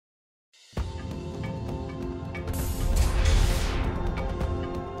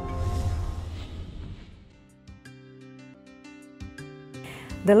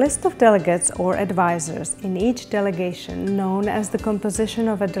The list of delegates or advisors in each delegation, known as the composition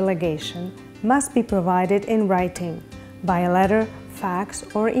of a delegation, must be provided in writing by letter, fax,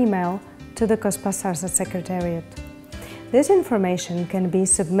 or email to the COSPA SARSAT Secretariat. This information can be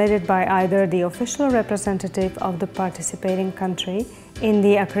submitted by either the official representative of the participating country in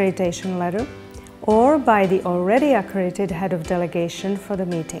the accreditation letter or by the already accredited head of delegation for the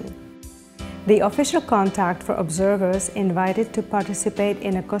meeting. The official contact for observers invited to participate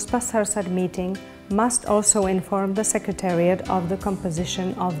in a COSPA SARSAT meeting must also inform the Secretariat of the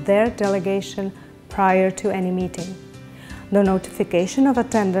composition of their delegation prior to any meeting. The notification of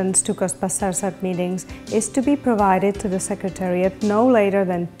attendance to COSPA SARSAT meetings is to be provided to the Secretariat no later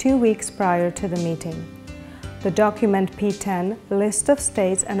than 2 weeks prior to the meeting. The document P10, List of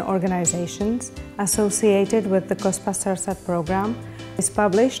States and Organizations associated with the COSPA SARSAT program, is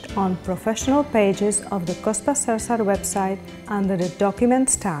published on professional pages of the COSPA SARSAT website under the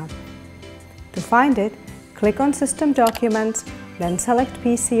Documents tab. To find it, click on System Documents, then select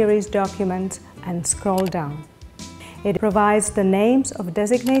P-Series Documents and scroll down. It provides the names of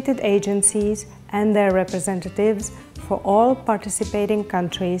designated agencies and their representatives for all participating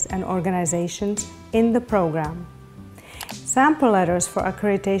countries and organizations in the program. Sample letters for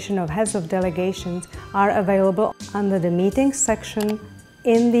accreditation of heads of delegations are available under the Meetings section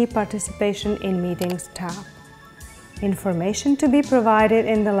in the Participation in Meetings tab. Information to be provided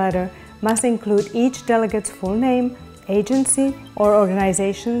in the letter must include each delegate's full name, agency or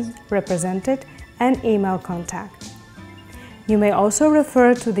organizations represented, and email contact. You may also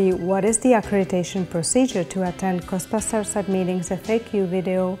refer to the What is the accreditation procedure to attend COSPA SARSAT meetings FAQ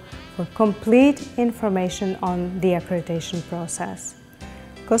video for complete information on the accreditation process.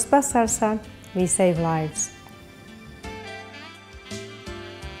 COSPA SARSAT, we save lives.